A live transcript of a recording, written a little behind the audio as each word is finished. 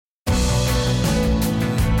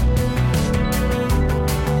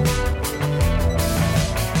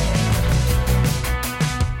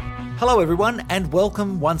Hello everyone and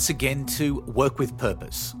welcome once again to Work with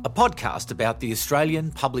Purpose, a podcast about the Australian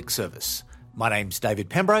Public Service. My name's David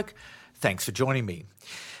Pembroke. Thanks for joining me.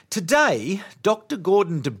 Today, Dr.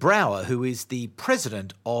 Gordon de Brouwer, who is the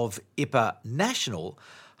president of IPA National,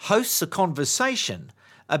 hosts a conversation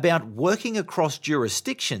about working across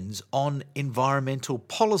jurisdictions on environmental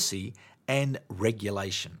policy and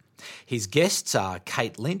regulation. His guests are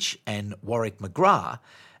Kate Lynch and Warwick McGrath,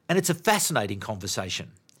 and it's a fascinating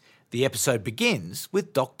conversation. The episode begins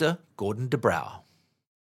with Dr. Gordon de Brouwer.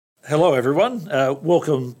 Hello everyone,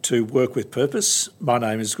 welcome to Work with Purpose. My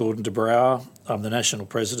name is Gordon de Brouwer. I'm the National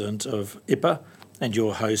President of IPA and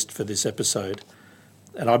your host for this episode.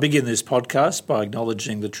 And I begin this podcast by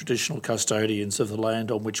acknowledging the traditional custodians of the land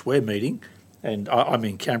on which we're meeting. And I'm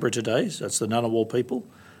in Canberra today, so that's the Ngunnawal people,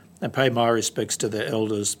 and pay my respects to their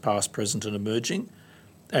elders past, present and emerging,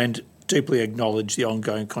 and deeply acknowledge the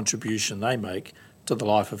ongoing contribution they make to the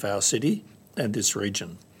life of our city and this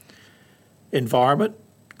region. Environment,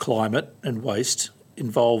 climate and waste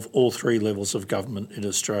involve all three levels of government in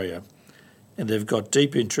Australia, and they've got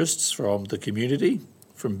deep interests from the community,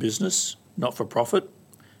 from business, not-for-profit,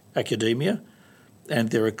 academia,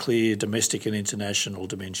 and there are clear domestic and international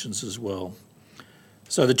dimensions as well.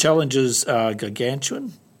 So the challenges are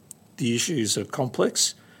gargantuan, the issues are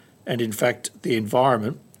complex, and in fact the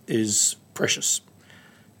environment is precious.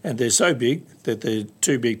 And they're so big that they're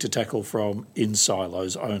too big to tackle from in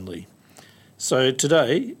silos only. So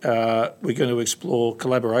today we're going to explore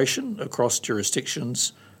collaboration across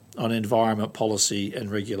jurisdictions on environment policy and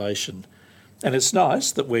regulation. And it's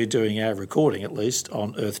nice that we're doing our recording, at least,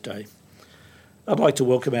 on Earth Day. I'd like to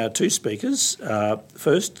welcome our two speakers.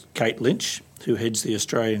 First, Kate Lynch, who heads the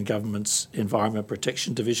Australian Government's Environment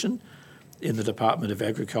Protection Division in the Department of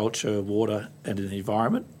Agriculture, Water and the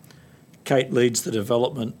Environment. Kate leads the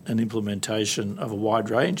development and implementation of a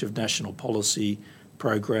wide range of national policy,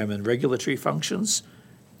 program and regulatory functions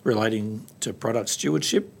relating to product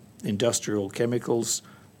stewardship, industrial chemicals,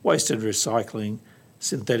 waste and recycling,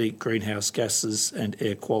 synthetic greenhouse gases and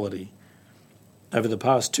air quality. Over the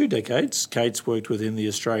past 2 decades, Kate's worked within the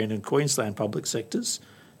Australian and Queensland public sectors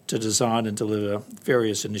to design and deliver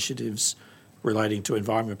various initiatives relating to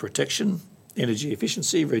environment protection, energy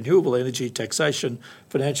efficiency, renewable energy, taxation,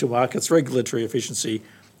 financial markets, regulatory efficiency,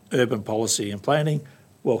 urban policy and planning.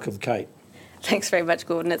 Welcome, Kate. Thanks very much,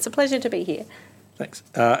 Gordon. It's a pleasure to be here. Thanks.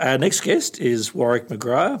 Our next guest is Warwick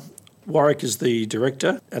McGrath. Warwick is the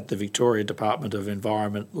Director at the Victoria Department of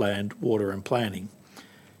Environment, Land, Water and Planning.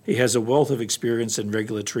 He has a wealth of experience in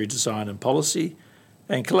regulatory design and policy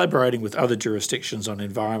and collaborating with other jurisdictions on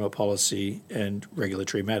environment policy and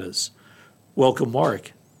regulatory matters. Welcome,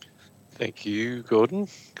 Warwick. Thank you, Gordon.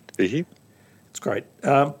 Good to be here. It's great.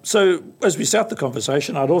 So as we start the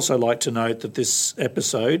conversation, I'd also like to note that this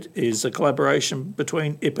episode is a collaboration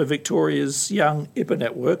between IPA Victoria's Young IPA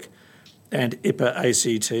Network and IPA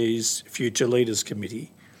ACT's Future Leaders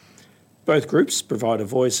Committee. Both groups provide a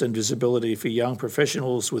voice and visibility for young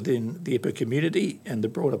professionals within the IPA community and the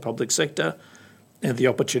broader public sector, and the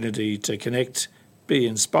opportunity to connect, be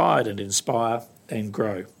inspired and inspire and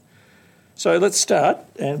grow. So let's start,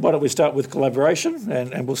 and why don't we start with collaboration,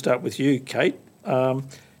 and we'll start with you, Kate.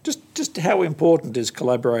 Just how important is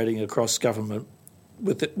collaborating across government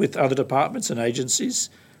with other departments and agencies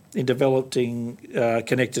in developing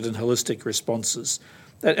connected and holistic responses?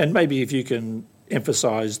 And maybe if you can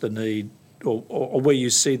emphasise the need or where you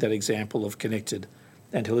see that example of connected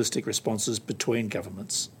and holistic responses between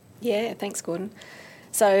governments. Yeah, thanks, Gordon.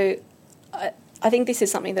 So I think this is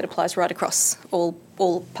something that applies right across all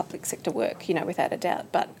public sector work, without a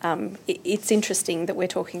doubt. But it's interesting that we're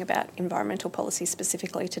talking about environmental policy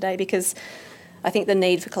specifically today, because I think the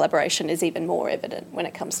need for collaboration is even more evident when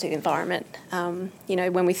it comes to the environment.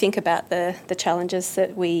 When we think about the challenges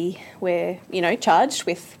that we're charged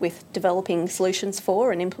with developing solutions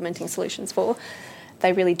for and implementing solutions for,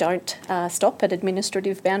 they really don't stop at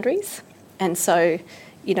administrative boundaries. And so,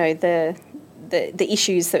 the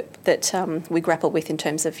issues that we grapple with in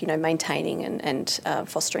terms of maintaining and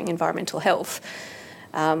fostering environmental health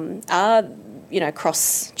are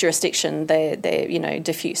cross jurisdiction. They're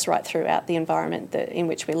diffuse right throughout the environment in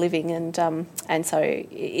which we're living, and so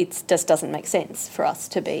it just doesn't make sense for us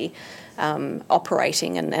to be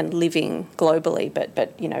operating and living globally,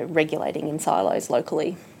 but regulating in silos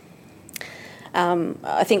locally.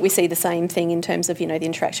 I think we see the same thing in terms of, the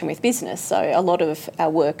interaction with business. So a lot of our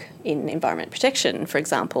work in environment protection, for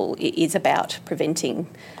example, is about preventing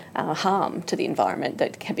harm to the environment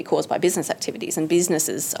that can be caused by business activities. And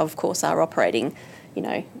businesses, of course, are operating,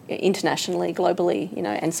 internationally, globally,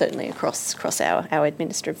 and certainly across our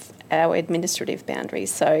administrative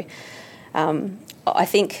boundaries. So I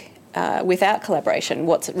think without collaboration,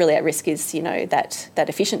 what's really at risk is, that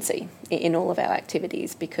efficiency in all of our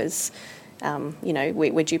activities, because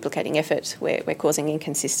we're duplicating effort, we're causing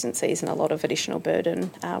inconsistencies and a lot of additional burden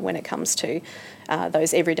when it comes to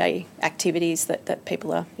those everyday activities that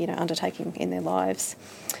people are undertaking in their lives.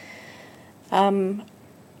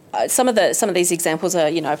 Some of these examples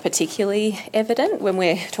are particularly evident when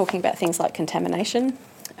we're talking about things like contamination,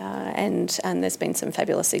 and there's been some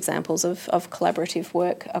fabulous examples of collaborative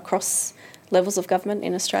work across levels of government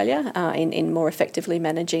in Australia in more effectively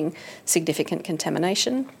managing significant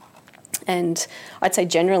contamination. And I'd say,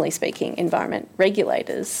 generally speaking, environment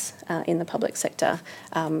regulators in the public sector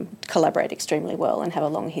collaborate extremely well and have a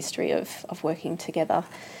long history of working together.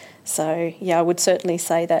 So, I would certainly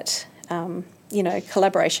say that,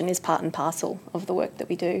 collaboration is part and parcel of the work that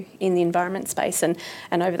we do in the environment space. And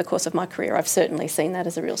over the course of my career, I've certainly seen that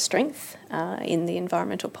as a real strength in the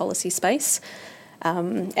environmental policy space,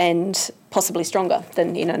 and possibly stronger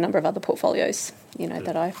than a number of other portfolios,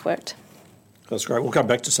 that I've worked. That's great. We'll come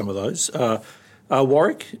back to some of those.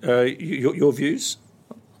 Warwick, your views?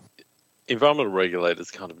 Environmental regulators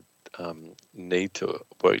kind of need to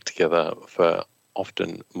work together for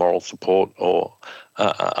often moral support or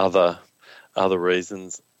other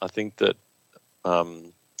reasons. I think that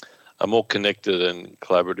a more connected and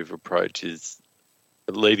collaborative approach is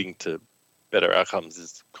leading to better outcomes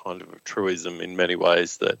is kind of a truism in many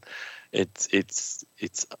ways, that it's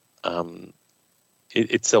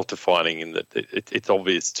self-defining in that it's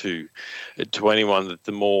obvious to anyone that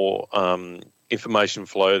the more information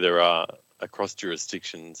flow there are across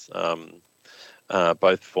jurisdictions,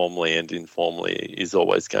 both formally and informally, is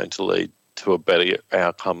always going to lead to a better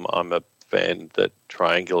outcome. I'm a fan that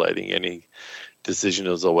triangulating any decision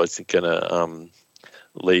is always going to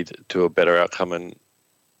lead to a better outcome, and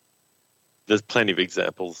there's plenty of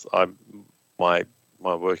examples. My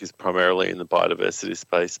work is primarily in the biodiversity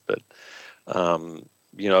space, but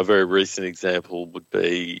a very recent example would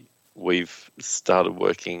be we've started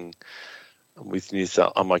working with New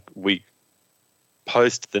South. We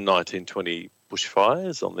post the 1920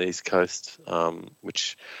 bushfires on the East Coast,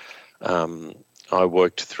 which I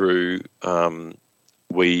worked through.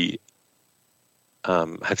 We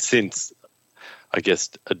have since,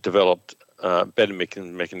 developed better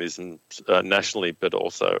mechanisms nationally, but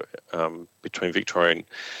also between Victoria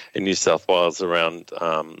and New South Wales around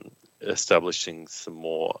establishing some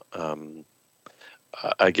more,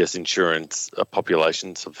 insurance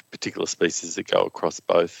populations of particular species that go across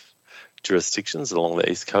both jurisdictions along the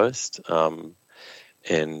East Coast.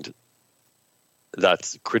 And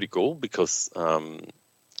that's critical because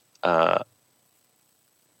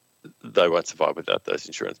they won't survive without those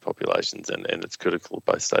insurance populations, and it's critical that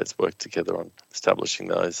both states work together on establishing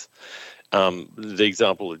those. The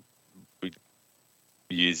example we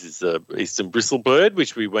use is the eastern bristlebird,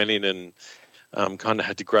 which we went in and kind of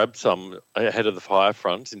had to grab some ahead of the fire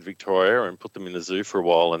front in Victoria and put them in the zoo for a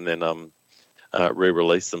while and then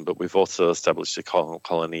re-release them. But we've also established a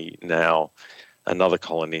colony now, another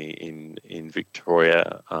colony in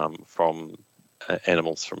Victoria from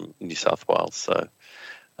animals from New South Wales. So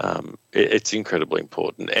it's incredibly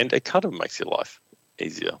important, and it kind of makes your life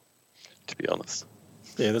easier, to be honest.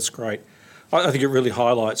 Yeah, that's great. I think it really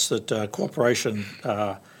highlights that cooperation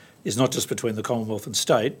is not just between the Commonwealth and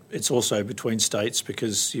state, it's also between states,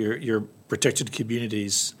 because your protected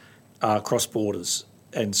communities are cross borders,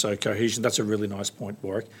 and so cohesion, that's a really nice point,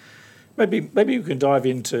 Warwick. Maybe you can dive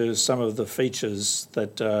into some of the features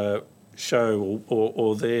that show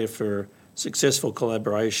or there for successful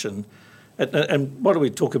collaboration. And why don't we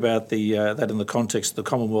talk about that in the context of the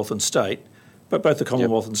Commonwealth and state? But both the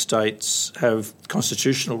Commonwealth and states have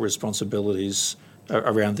constitutional responsibilities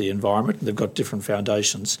around the environment, and they've got different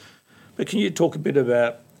foundations. But can you talk a bit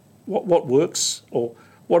about what works, or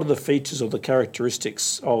what are the features or the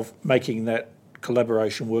characteristics of making that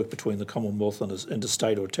collaboration work between the Commonwealth and a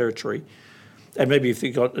state or territory? And maybe if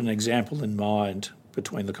you've got an example in mind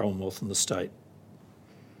between the Commonwealth and the state.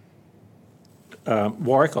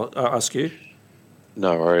 Warwick, I'll ask you.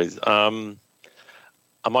 No worries. I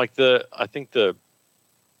think the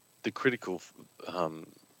critical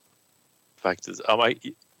factors.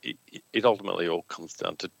 It ultimately all comes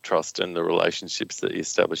down to trust and the relationships that you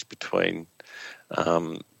establish between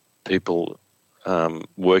people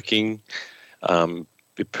working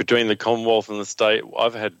between the Commonwealth and the state,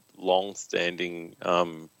 I've had long-standing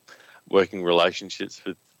working relationships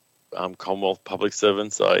with Commonwealth public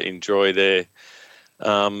servants. I enjoy their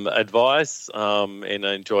advice, and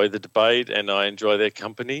I enjoy the debate, and I enjoy their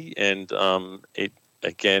company, and it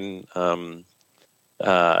again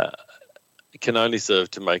can only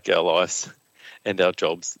serve to make our lives and our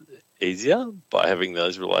jobs easier by having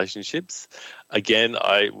those relationships. Again,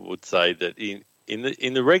 I would say that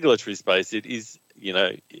in the regulatory space, it is,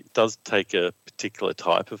 it does take a particular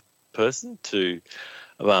type of person to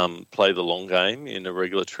play the long game in a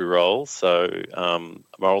regulatory role. So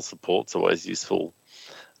moral support's always useful.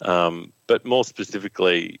 But more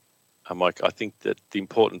specifically, Mike, I think that the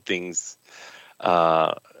important things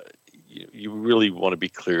are you really want to be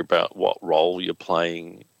clear about what role you're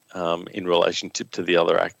playing in relationship to the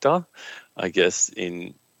other actor. I guess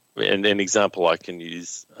and an example I can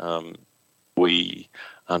use, we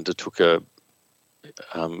undertook a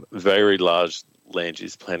very large land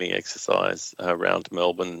use planning exercise around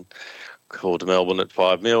Melbourne called Melbourne at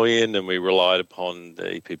 5 million, and we relied upon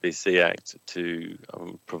the EPBC Act to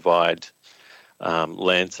provide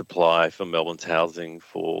land supply for Melbourne's housing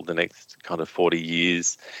for the next kind of 40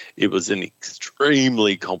 years. It was an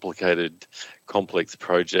extremely complicated, complex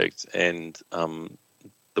project, and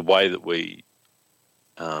the way that we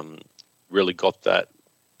really got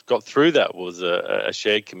through that was a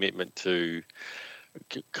shared commitment to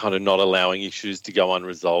kind of not allowing issues to go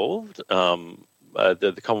unresolved.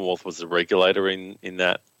 The Commonwealth was a regulator in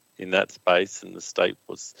that space, and the state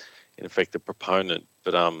was in effect a proponent.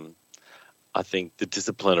 But I think the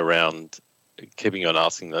discipline around keeping on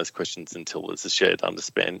asking those questions until there's a shared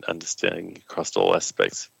understanding across all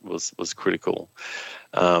aspects was critical.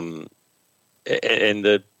 And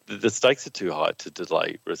the stakes are too high to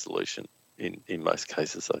delay resolution in most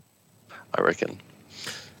cases, I reckon.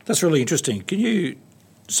 That's really interesting.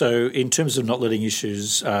 So in terms of not letting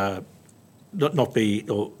issues not be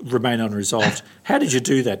or remain unresolved, how did you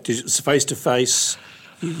do that? Face-to-face?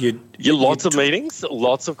 Lots of meetings,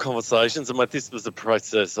 lots of conversations. This was a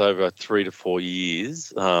process over 3 to 4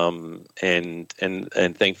 years, and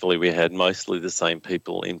thankfully we had mostly the same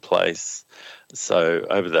people in place. So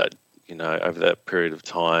over that period of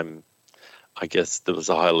time, I guess there was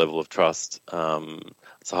a high level of trust.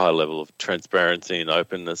 It's a high level of transparency and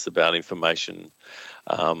openness about information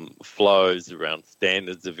flows, around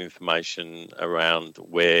standards of information, around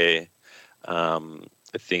where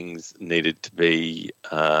things needed to be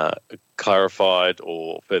clarified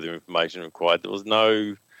or further information required. There was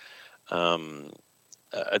there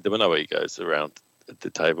were no egos around the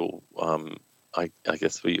table. I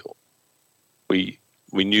guess we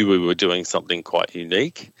knew we were doing something quite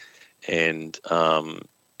unique, and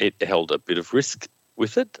it held a bit of risk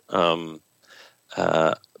with it. But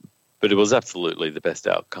it was absolutely the best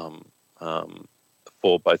outcome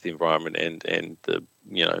for both the environment and the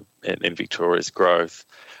and Victoria's growth.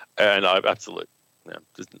 And I absolutely,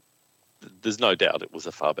 there's no doubt it was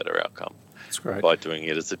a far better outcome. That's great. By doing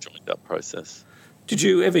it as a joined up process. Did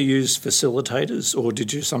you ever use facilitators, or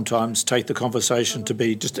did you sometimes take the conversation to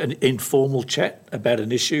be just an informal chat about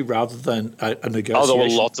an issue rather than a negotiation? Oh, there were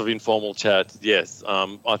lots of informal chats, yes.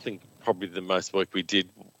 I think probably the most work we did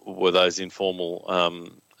were those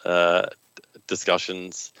informal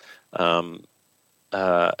discussions. And,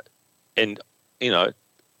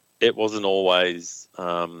 it wasn't always...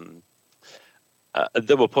 there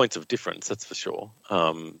were points of difference, that's for sure.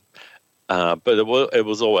 But it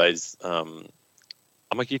was always...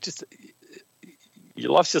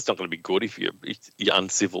 your life's just not going to be good if you're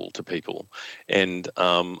uncivil to people. And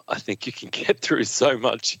I think you can get through so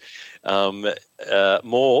much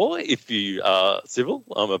more if you are civil.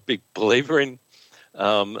 I'm a big believer in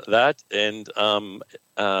that, and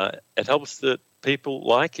it helps that people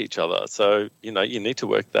like each other. So, you need to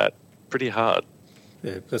work that pretty hard.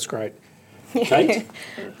 Yeah, that's great. Kate?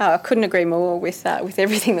 I couldn't agree more with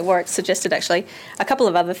everything that Warwick suggested, actually. A couple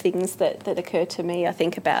of other things that occur to me, I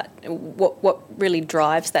think, about what really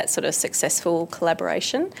drives that sort of successful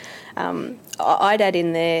collaboration. I'd add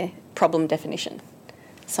in there problem definition.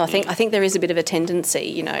 So I think there is a bit of a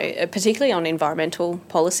tendency, particularly on environmental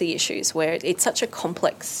policy issues, where it's such a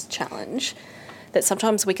complex challenge that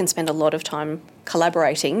sometimes we can spend a lot of time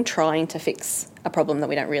collaborating, trying to fix a problem that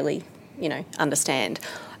we don't really, understand,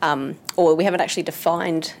 or we haven't actually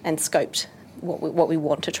defined and scoped what we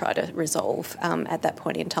want to try to resolve at that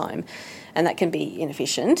point in time. And that can be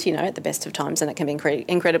inefficient, at the best of times, and it can be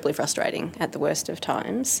incredibly frustrating at the worst of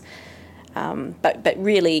times. But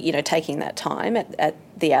really, taking that time at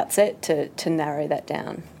the outset to narrow that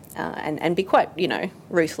down and be quite,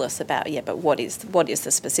 ruthless about, but what is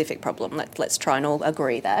the specific problem? Let's try and all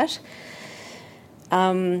agree that.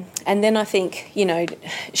 And then I think,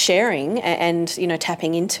 sharing and,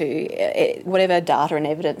 tapping into whatever data and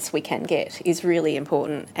evidence we can get is really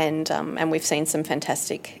important. And we've seen some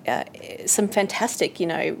fantastic,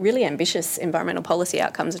 really ambitious environmental policy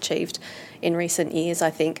outcomes achieved in recent years, I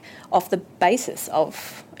think, off the basis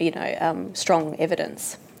of, strong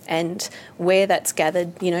evidence. And where that's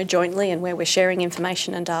gathered, jointly, and where we're sharing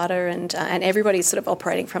information and data, and everybody's sort of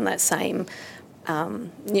operating from that same,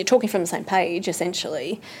 you're talking from the same page,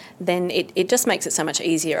 essentially, then it just makes it so much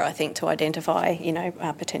easier, I think, to identify,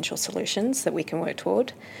 potential solutions that we can work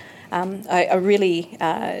toward. I really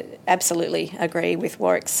absolutely agree with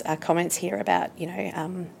Warwick's comments here about,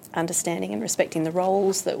 understanding and respecting the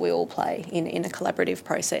roles that we all play in a collaborative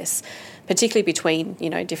process, particularly between,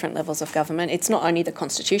 different levels of government. It's not only the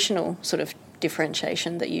constitutional sort of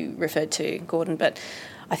differentiation that you referred to, Gordon, but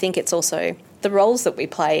I think it's also the roles that we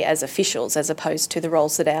play as officials as opposed to the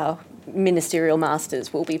roles that our ministerial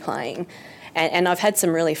masters will be playing. And I've had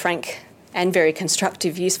some really frank and very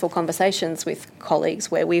constructive, useful conversations with colleagues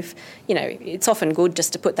where we've, it's often good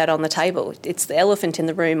just to put that on the table. It's the elephant in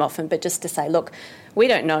the room often, but just to say, look, we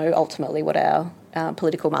don't know ultimately what our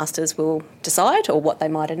political masters will decide or what they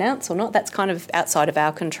might announce or not. That's kind of outside of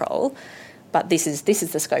our control. But this is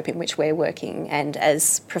the scope in which we're working, and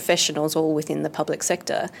as professionals all within the public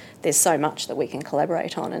sector, there's so much that we can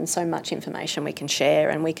collaborate on and so much information we can share,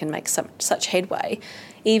 and we can make such headway,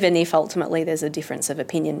 even if ultimately there's a difference of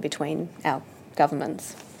opinion between our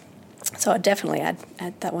governments. So I'd definitely add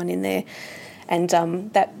that one in there. And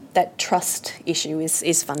that trust issue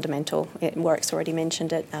is fundamental. Warwick's already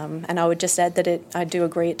mentioned it, and I would just add that I do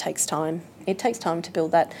agree it takes time. It takes time to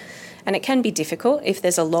build that. And it can be difficult if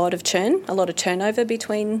there's a lot of turnover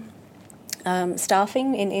between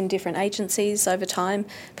staffing in different agencies over time,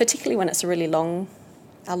 particularly when it's a really long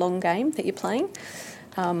game that you're playing.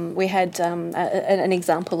 We had an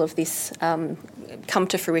example of this come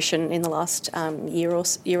to fruition in the last year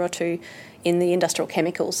or two in the industrial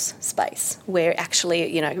chemicals space, where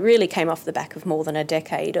actually, really came off the back of more than a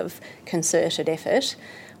decade of concerted effort,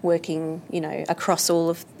 working, across all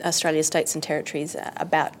of Australia's states and territories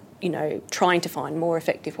about trying to find more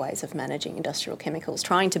effective ways of managing industrial chemicals,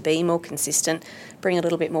 trying to be more consistent, bring a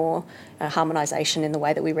little bit more harmonisation in the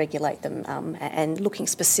way that we regulate them, and looking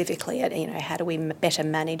specifically at, how do we better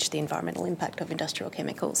manage the environmental impact of industrial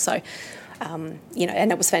chemicals. So, and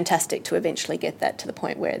it was fantastic to eventually get that to the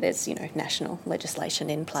point where there's, national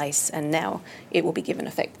legislation in place, and now it will be given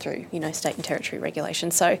effect through, state and territory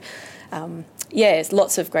regulation. So, there's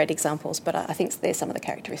lots of great examples, but I think there's some of the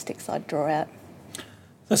characteristics I'd draw out.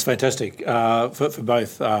 That's fantastic for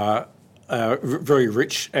both very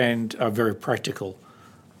rich and very practical.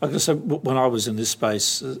 Like I said, when I was in this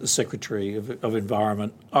space as Secretary of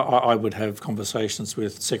Environment, I would have conversations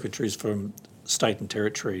with secretaries from state and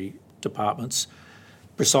territory departments,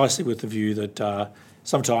 precisely with the view that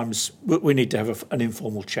sometimes we need to have an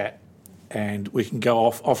informal chat, and we can go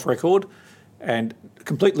off record and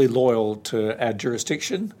completely loyal to our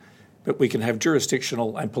jurisdiction, but we can have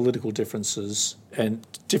jurisdictional and political differences and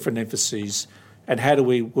different emphases, and how do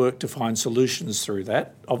we work to find solutions through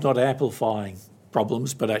that, of not amplifying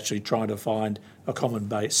problems but actually trying to find a common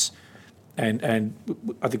base. And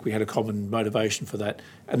I think we had a common motivation for that,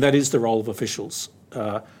 and that is the role of officials.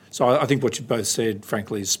 So I think what you both said,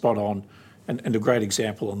 frankly, is spot on, and a great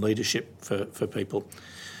example on leadership for people.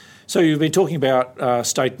 So you've been talking about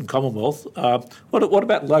state and Commonwealth. What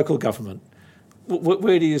about local government?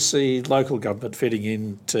 Where do you see local government fitting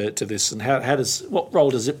into this, and what role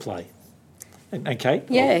does it play? And Kate?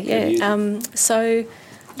 So,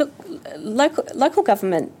 look, local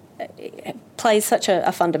government plays such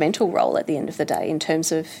a fundamental role at the end of the day in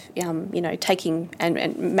terms of, taking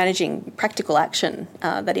and managing practical action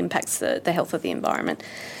that impacts the health of the environment.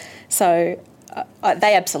 So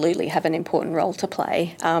they absolutely have an important role to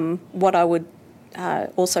play. What I would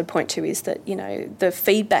also point to is that, the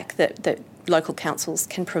feedback that local councils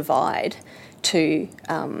can provide to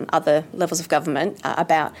other levels of government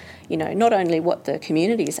about, not only what the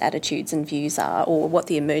community's attitudes and views are, or what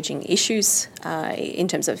the emerging issues in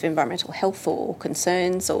terms of environmental health or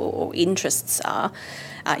concerns or interests are,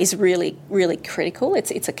 is really, really critical.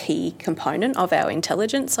 It's a key component of our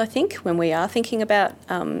intelligence, I think, when we are thinking about,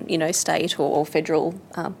 state or federal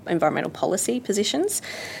environmental policy positions.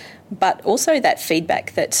 But also that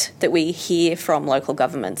feedback that we hear from local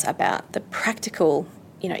governments about the practical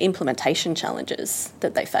implementation challenges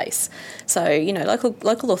that they face. So,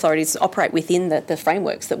 local authorities operate within the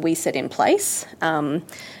frameworks that we set in place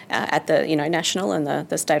at the national and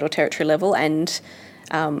the state or territory level, and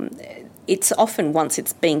it's often once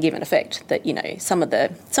it's been given effect that some of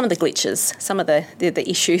the glitches, some of the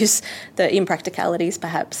issues, the impracticalities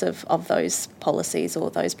perhaps of those policies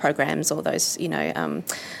or those programs or those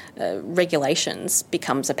regulations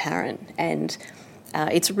becomes apparent. And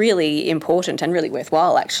it's really important and really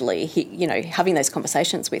worthwhile, actually, having those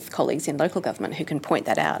conversations with colleagues in local government who can point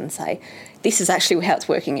that out and say, this is actually how it's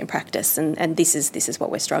working in practice, and this is what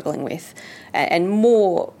we're struggling with. And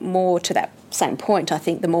more to that same point, I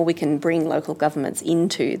think the more we can bring local governments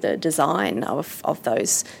into the design of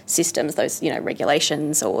those systems, those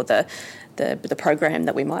regulations or the program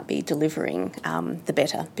that we might be delivering, the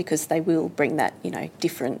better, because they will bring that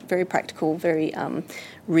different, very practical, very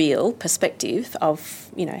real perspective of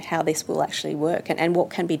how this will actually work and what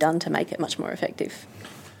can be done to make it much more effective.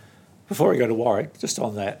 Before we go to Warwick, just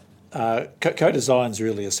on that, co-design is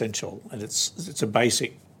really essential, and it's just a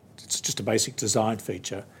basic design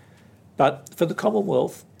feature. But for the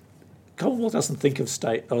Commonwealth doesn't think of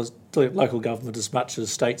state or local government as much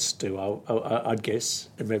as states do, I'd guess,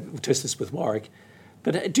 and maybe we'll test this with Warwick.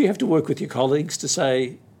 But do you have to work with your colleagues to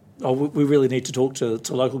say, we really need to talk to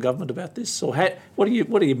local government about this? Or what are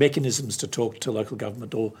your mechanisms to talk to local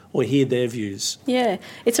government or hear their views? Yeah,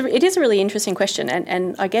 it is a really interesting question,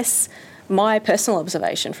 and I guess my personal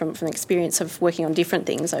observation from the experience of working on different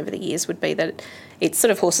things over the years would be that it's sort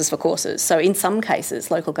of horses for courses. So in some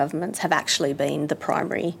cases, local governments have actually been the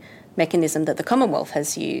primary mechanism that the Commonwealth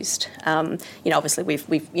has used. Obviously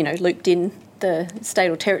we've looped in the state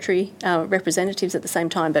or territory representatives at the same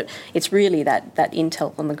time, but it's really that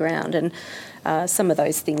intel on the ground. And some of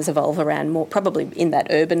those things evolve around more probably in that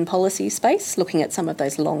urban policy space, looking at some of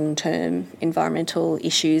those long-term environmental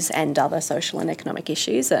issues and other social and economic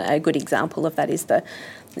issues. A good example of that is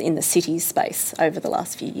in the cities space over the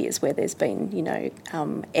last few years, where there's been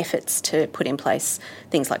efforts to put in place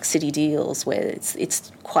things like city deals, where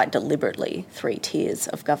it's quite deliberately 3 tiers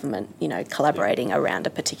of government collaborating around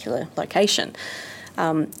a particular location.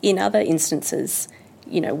 In other instances,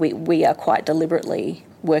 we are quite deliberately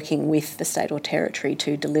working with the state or territory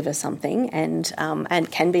to deliver something, and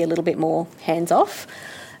can be a little bit more hands-off.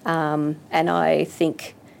 And I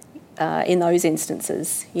think in those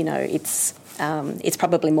instances, it's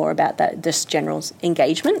probably more about that just general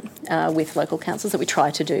engagement with local councils that we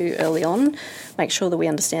try to do early on, make sure that we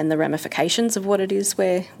understand the ramifications of what it is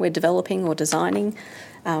we're developing or designing.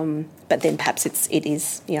 But then perhaps it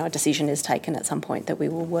is a decision is taken at some point that we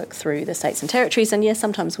will work through the states and territories. And yes,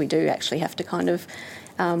 sometimes we do actually have to kind of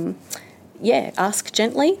ask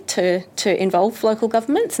gently to involve local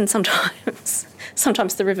governments, and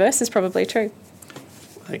sometimes the reverse is probably true.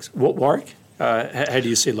 Thanks. Warwick, how do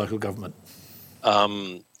you see local government?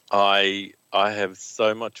 I have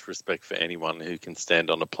so much respect for anyone who can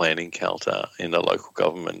stand on a planning counter in a local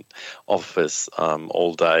government office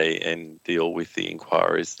all day and deal with the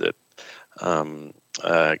inquiries that come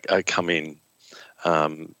in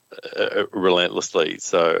relentlessly.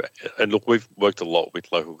 So, and look, we've worked a lot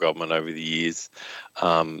with local government over the years.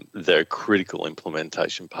 They're a critical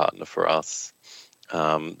implementation partner for us.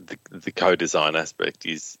 The co-design aspect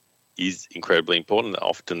is incredibly important.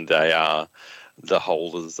 Often they are the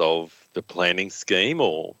holders of the planning scheme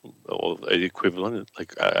or the equivalent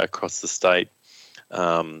across the state.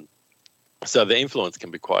 So the influence can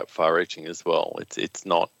be quite far-reaching as well. It's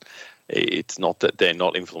not that they're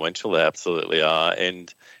not influential; they absolutely are,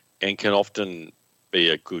 and can often be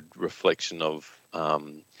a good reflection of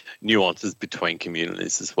nuances between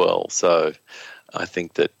communities as well. So I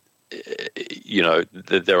think that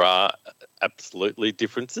that there are absolutely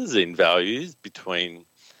differences in values between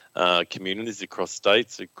communities across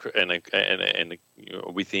states and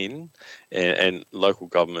within, and local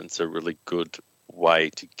governments are a really good way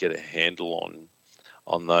to get a handle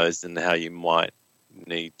on those, and how you might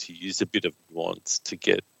need to use a bit of nuance to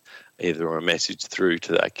get either a message through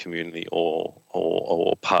to that community or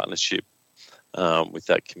partnership with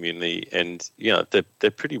that community. And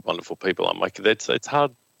they're pretty wonderful people. It's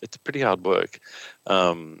hard. It's pretty hard work,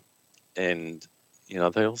 and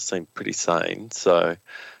they all seem pretty sane. So.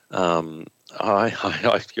 I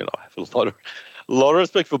have a lot of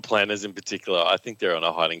respect for planners in particular. I think they're on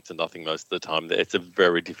a hiding to nothing most of the time. It's a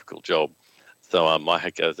very difficult job. So my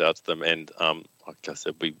hat goes out to them. And like I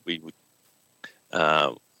said, we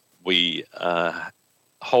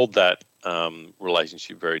hold that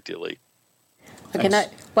relationship very dearly. Okay,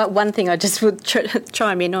 one thing I just would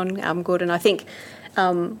chime in on, Gordon. I think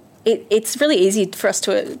it's really easy for us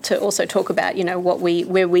to also talk about,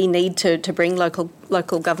 where we need to bring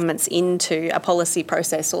local governments into a policy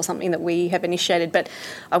process or something that we have initiated. But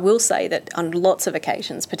I will say that on lots of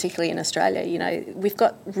occasions, particularly in Australia, we've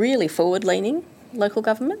got really forward-leaning local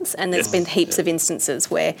governments, and there's been heaps of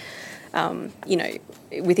instances where,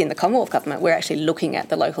 within the Commonwealth government, we're actually looking at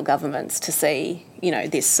the local governments to see,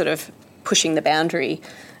 this sort of pushing the boundary.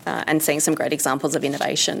 And seeing some great examples of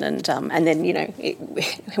innovation, and then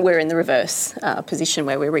we're in the reverse position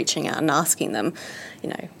where we're reaching out and asking them,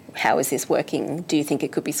 how is this working? Do you think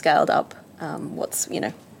it could be scaled up?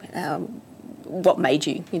 What made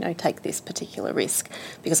you take this particular risk?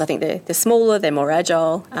 Because I think they're smaller, they're more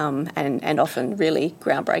agile, and often really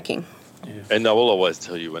groundbreaking. Yeah. And they will always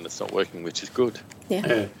tell you when it's not working, which is good.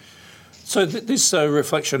 Yeah. So this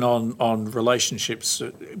reflection on relationships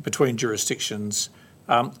between jurisdictions.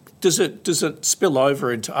 Does it spill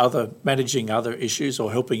over into managing other issues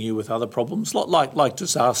or helping you with other problems, like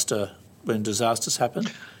disaster, when disasters happen?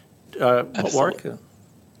 Warwick?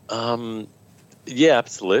 Yeah,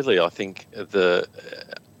 absolutely. I think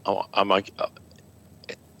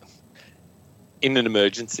in an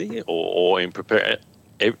emergency or in prepare,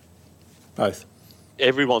 both.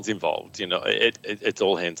 Everyone's involved. It's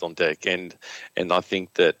all hands on deck, and I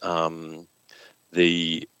think that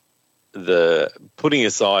the putting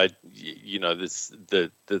aside,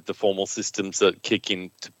 the formal systems that kick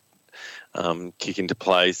into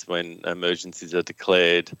place when emergencies are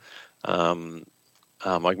declared.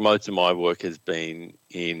 Like most of my work has been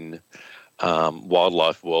in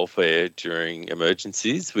wildlife welfare during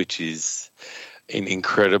emergencies, which is an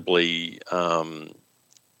incredibly and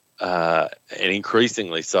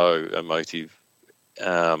increasingly so emotive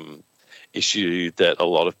issue that a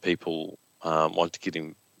lot of people want to get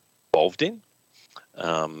involved in,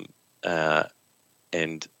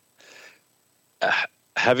 and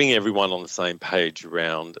having everyone on the same page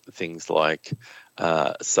around things like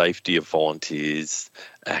safety of volunteers,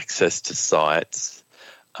 access to sites,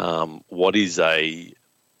 what is the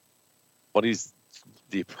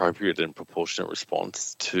appropriate and proportionate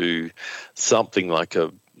response to something like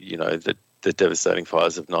the devastating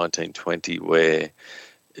fires of 1920, where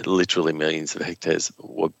literally millions of hectares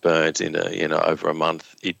were burnt in over a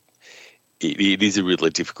month. It is a really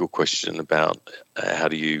difficult question about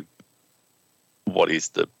what's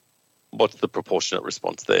the proportionate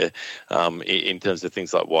response there in terms of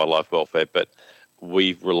things like wildlife welfare. But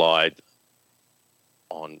we've relied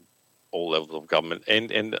on all levels of government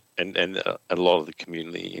and a lot of the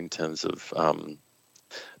community in terms of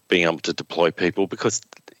being able to deploy people, because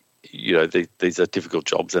these are difficult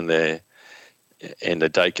jobs, and a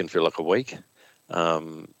day can feel like a week.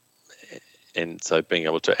 And so being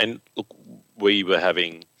able to, and look, we were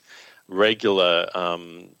having regular,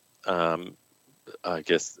 I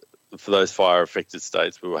guess, for those fire-affected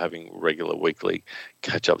states, we were having regular weekly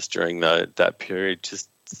catch-ups during that period, just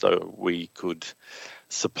so we could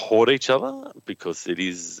support each other, because it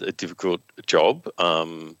is a difficult job,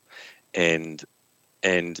 and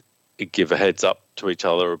give a heads up to each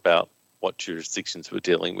other about what jurisdictions we're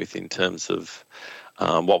dealing with in terms of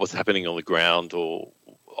what was happening on the ground, or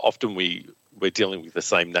often we're dealing with the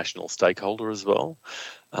same national stakeholder as well.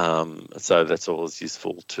 So that's always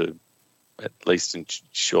useful to at least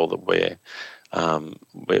ensure that we're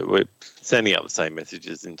sending out the same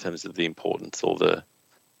messages in terms of the importance or the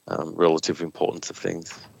relative importance of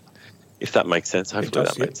things. If that makes sense, hopefully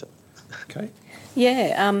that makes sense. Okay.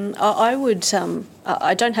 Yeah, I would.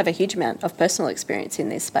 I don't have a huge amount of personal experience in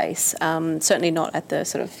this space. Certainly not at the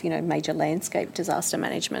sort of major landscape disaster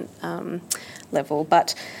management level.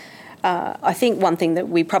 But I think one thing that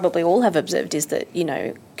we probably all have observed is that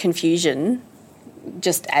confusion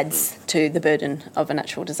just adds to the burden of a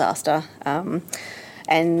natural disaster.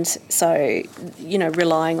 And so,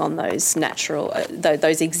 relying on those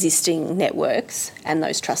those existing networks and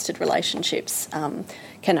those trusted relationships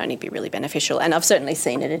can only be really beneficial. And I've certainly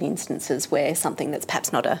seen it in instances where something that's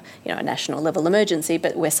perhaps not a national level emergency,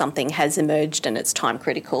 but where something has emerged and it's time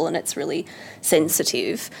critical and it's really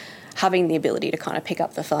sensitive, having the ability to kind of pick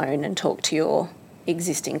up the phone and talk to your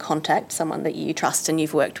existing contact, someone that you trust and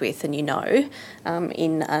you've worked with and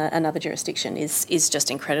in another jurisdiction is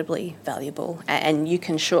just incredibly valuable. And you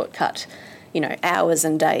can shortcut hours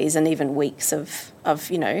and days and even weeks of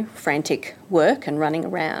frantic work and running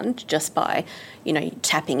around just by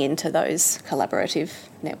tapping into those collaborative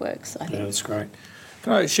networks, I think. Yeah, that's great.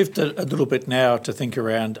 Can I shift a little bit now to think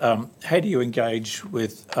around how do you engage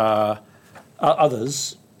with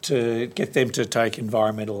others to get them to take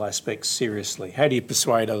environmental aspects seriously? How do you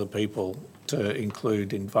persuade other people to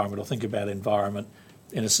include environment or think about environment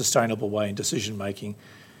in a sustainable way in decision making?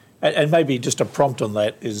 And maybe just a prompt on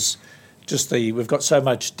that is just we've got so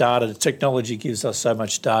much data, technology gives us so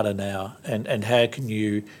much data now, and how can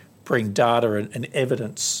you bring data and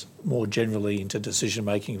evidence more generally into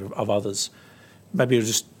decision-making of others? Maybe you'll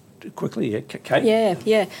just quickly, Kate?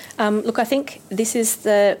 Yeah. Look, I think this is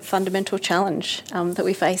the fundamental challenge that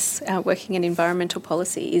we face working in environmental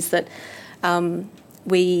policy, is that I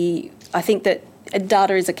think that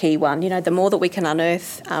data is a key one. The more that we can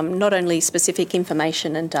unearth not only specific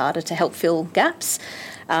information and data to help fill gaps,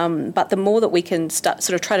 but the more that we can sort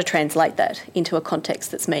of try to translate that into a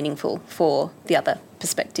context that's meaningful for the other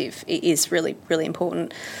perspective is really, really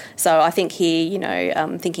important. So I think here,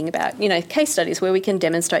 thinking about, case studies where we can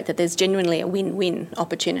demonstrate that there's genuinely a win-win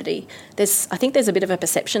opportunity. I think there's a bit of a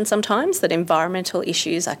perception sometimes that environmental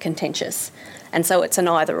issues are contentious. And so it's an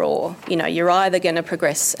either or. You're either going to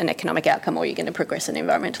progress an economic outcome or you're going to progress an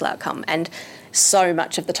environmental outcome. And so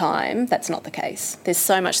much of the time, that's not the case. There's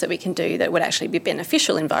so much that we can do that would actually be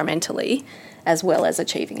beneficial environmentally, as well as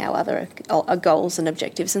achieving our other goals and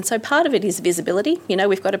objectives. And so part of it is visibility.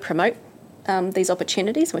 We've got to promote these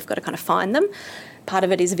opportunities. We've got to kind of find them. Part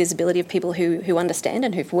of it is visibility of people who understand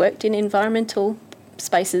and who've worked in environmental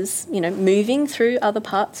spaces, moving through other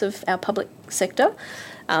parts of our public sector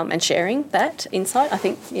and sharing that insight. I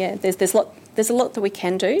think, there's a lot that we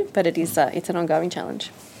can do, but it's an ongoing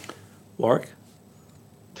challenge. Warwick?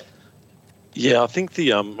 Yeah, I think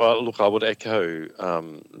I would echo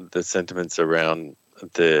the sentiments around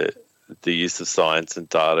the use of science and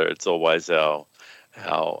data. It's always our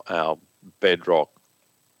bedrock.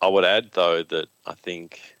 I would add, though, that I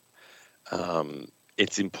think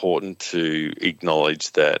it's important to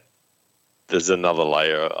acknowledge that there's another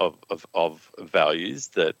layer of values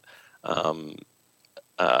that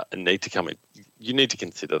need to come in. You need to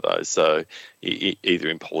consider those. So either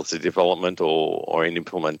in policy development or in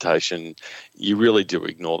implementation, you really do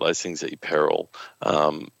ignore those things at your peril.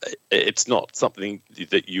 It's not something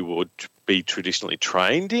that you would be traditionally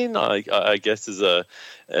trained in, I guess, as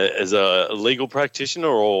a legal practitioner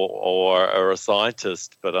or a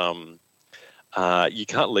scientist, but you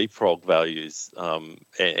can't leapfrog values,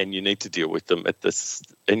 and you need to deal with them at this.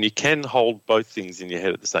 And you can hold both things in your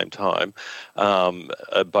head at the same time,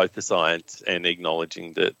 both the science and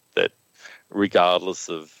acknowledging that regardless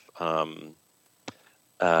of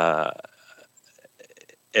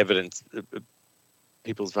evidence,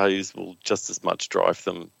 people's values will just as much drive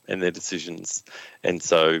them and their decisions. And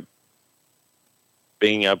so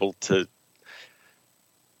being able to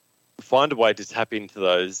find a way to tap into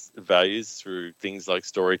those values through things like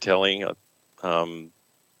storytelling,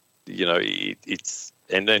 it's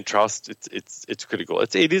and then trust. It's critical.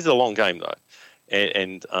 It is a long game though,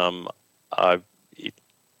 and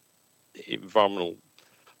environmental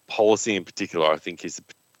policy in particular, I think,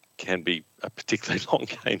 can be a particularly long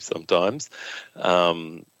game sometimes.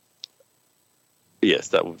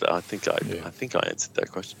 Yes, I think I answered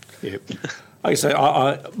that question. Yeah. Like I say,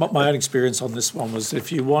 my own experience on this one was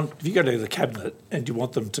if you go to the cabinet and you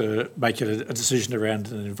want them to make a decision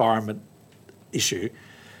around an environment issue,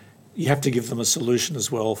 you have to give them a solution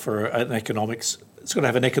as well for an economics. It's got to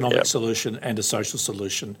have an economic solution and a social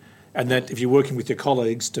solution. And that if you're working with your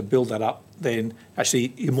colleagues to build that up, then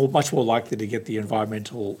actually you're much more likely to get the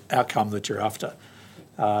environmental outcome that you're after.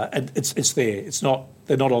 And it's there.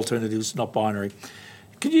 They're not alternatives, not binary.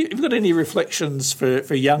 Have you got any reflections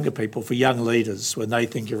for younger people, for young leaders, when they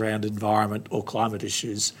think around environment or climate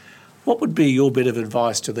issues? What would be your bit of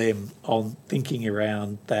advice to them on thinking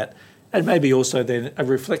around that? And maybe also then a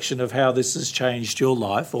reflection of how this has changed your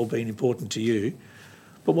life or been important to you.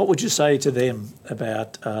 But what would you say to them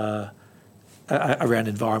about around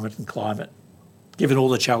environment and climate, given all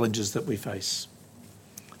the challenges that we face?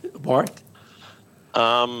 Warwick?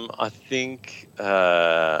 I think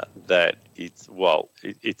that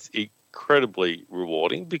it's incredibly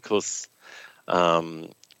rewarding because I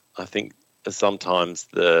think sometimes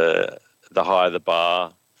the higher the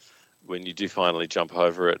bar, when you do finally jump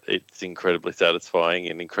over it, it's incredibly satisfying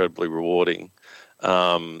and incredibly rewarding.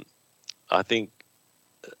 I think,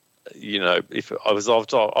 if I was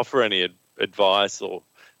to offer any advice or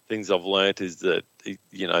things I've learnt is that,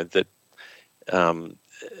 that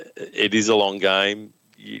it is a long game.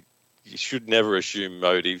 You should never assume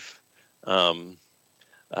motive from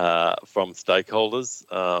stakeholders.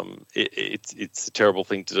 It's a terrible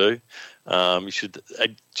thing to do. You should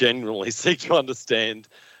genuinely seek to understand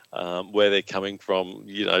where they're coming from.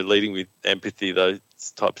 Leading with empathy, those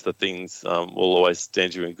types of things will always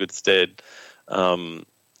stand you in good stead.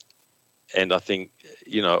 And I think,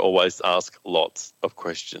 always ask lots of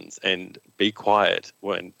questions and be quiet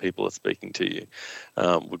when people are speaking to you,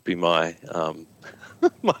 would be my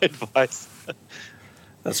my advice.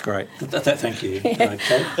 That's great. Thank you. Kate?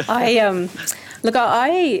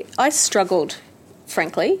 I struggled,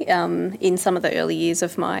 frankly, in some of the early years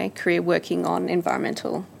of my career working on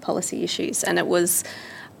environmental policy issues, and it was,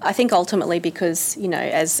 I think, ultimately because,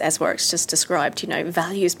 as Warwick's just described,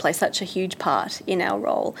 values play such a huge part in our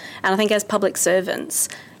role. And I think as public servants,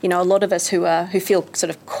 a lot of us who feel sort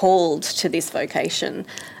of called to this vocation,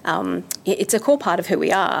 it's a core part of who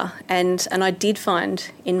we are. And I did find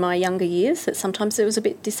in my younger years that sometimes it was a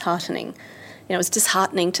bit disheartening. It was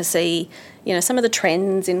disheartening to see, some of the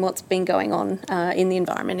trends in what's been going on in the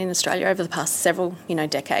environment in Australia over the past several,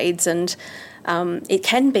 decades. And it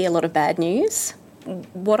can be a lot of bad news.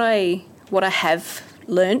 What I have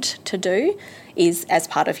learnt to do is, as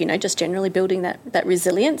part of, just generally building that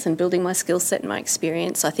resilience and building my skill set and my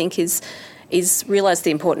experience, I think is realise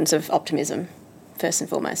the importance of optimism, first and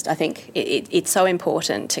foremost. I think it's so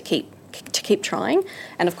important to keep trying.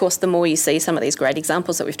 And of course, the more you see some of these great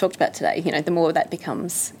examples that we've talked about today, the more that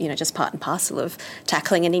becomes, just part and parcel of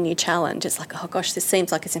tackling any new challenge. It's like, oh gosh, this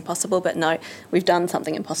seems like it's impossible, but no, we've done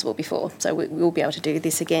something impossible before, so we'll be able to do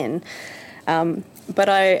this again. But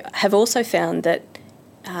I have also found that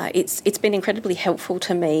it's been incredibly helpful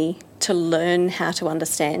to me to learn how to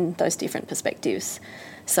understand those different perspectives.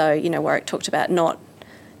 So, Warwick talked about not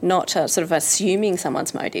sort of assuming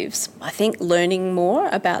someone's motives. I think learning more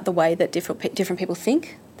about the way that different people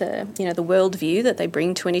think, the worldview that they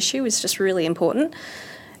bring to an issue is just really important.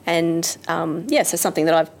 And so something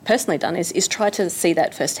that I've personally done is try to see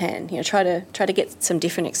that firsthand. Try to get some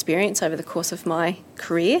different experience over the course of my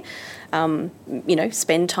career.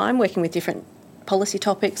 Spend time working with different policy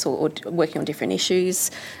topics or working on different issues.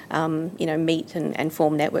 Meet and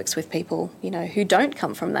form networks with people who don't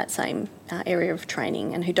come from that same area of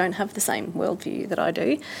training and who don't have the same worldview that I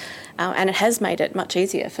do. And it has made it much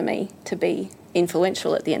easier for me to be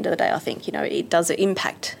influential at the end of the day. I think it does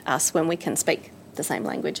impact us when we can speak the same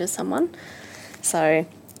language as someone. So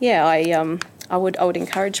I would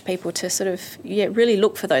encourage people to sort of really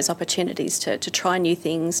look for those opportunities to try new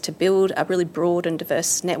things, to build a really broad and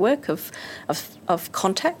diverse network of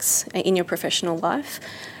contacts in your professional life,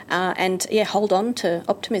 and hold on to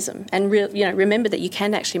optimism and remember that you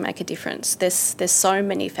can actually make a difference. There's so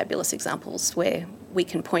many fabulous examples where we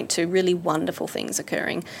can point to really wonderful things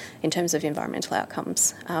occurring in terms of environmental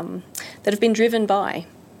outcomes that have been driven by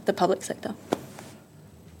the public sector.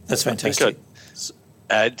 That's fantastic.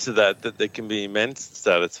 Add to that there can be immense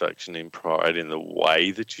satisfaction and pride in the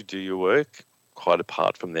way that you do your work, quite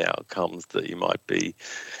apart from the outcomes that you might be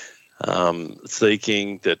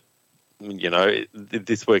seeking. That,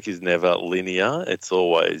 this work is never linear. It's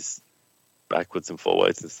always backwards and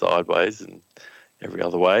forwards and sideways and every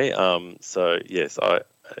other way. So, yes,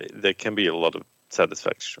 there can be a lot of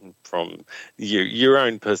satisfaction from your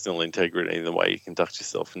own personal integrity in the way you conduct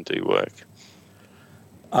yourself and do work.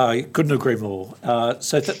 I couldn't agree more.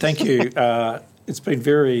 So thank you. It's been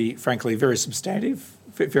very substantive,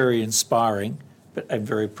 very inspiring, and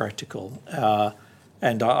very practical.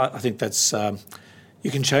 And I think that's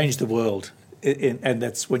you can change the world, and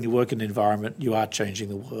that's when you work in an environment, you are changing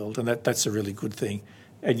the world, and that's a really good thing.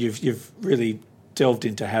 And you've really delved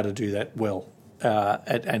into how to do that well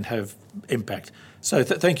and have impact. So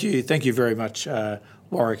thank you very much,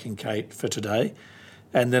 Warwick and Kate, for today.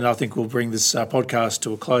 And then I think we'll bring this podcast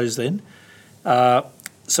to a close then.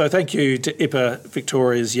 So thank you to IPA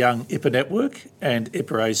Victoria's Young IPA Network and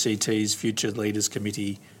IPA ACT's Future Leaders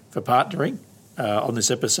Committee for partnering on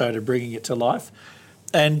this episode and bringing it to life.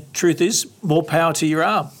 And truth is, more power to your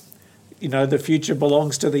arm. The future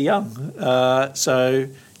belongs to the young. So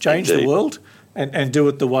change Indeed. The world and do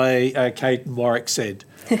it the way Kate and Warwick said.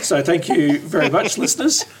 So thank you very much,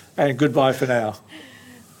 listeners, and goodbye for now.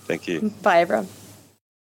 Thank you. Bye, everyone.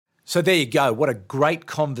 So there you go. What a great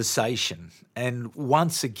conversation. And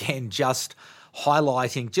once again, just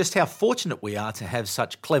highlighting just how fortunate we are to have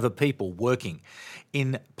such clever people working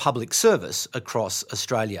in public service across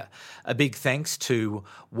Australia. A big thanks to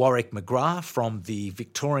Warwick McGrath from the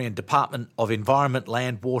Victorian Department of Environment,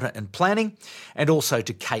 Land, Water and Planning, and also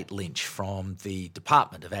to Kate Lynch from the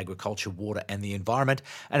Department of Agriculture, Water and the Environment.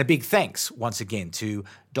 And a big thanks once again to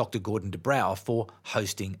Dr. Gordon de Brouwer for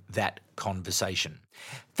hosting that conversation.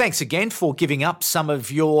 Thanks again for giving up some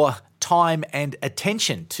of your time and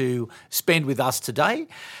attention to spend with us today.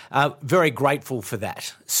 Very grateful for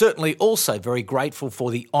that. Certainly also very grateful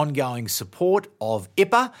for the ongoing support of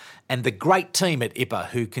IPA and the great team at IPA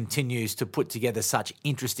who continues to put together such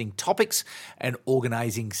interesting topics and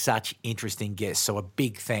organising such interesting guests. So a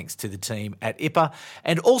big thanks to the team at IPA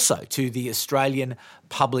and also to the Australian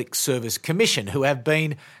Public Service Commission, who have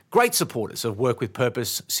been great supporters of Work with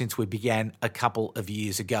Purpose since we began a couple of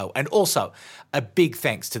years ago. And also a big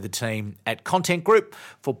thanks to the team at Content Group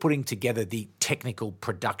for putting together the technical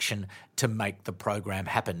production to make the program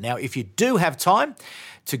happen. Now, if you do have time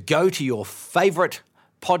to go to your favourite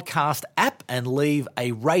podcast app and leave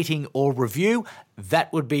a rating or review,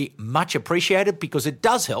 that would be much appreciated because it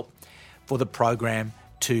does help for the program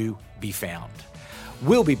to be found.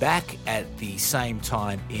 We'll be back at the same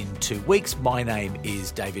time in 2 weeks. My name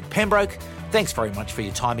is David Pembroke. Thanks very much for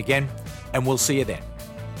your time again, and we'll see you then.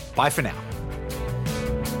 Bye for now.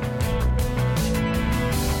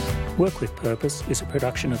 Work with Purpose is a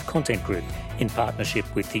production of Content Group in partnership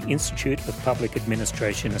with the Institute of Public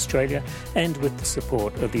Administration Australia and with the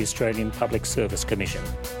support of the Australian Public Service Commission.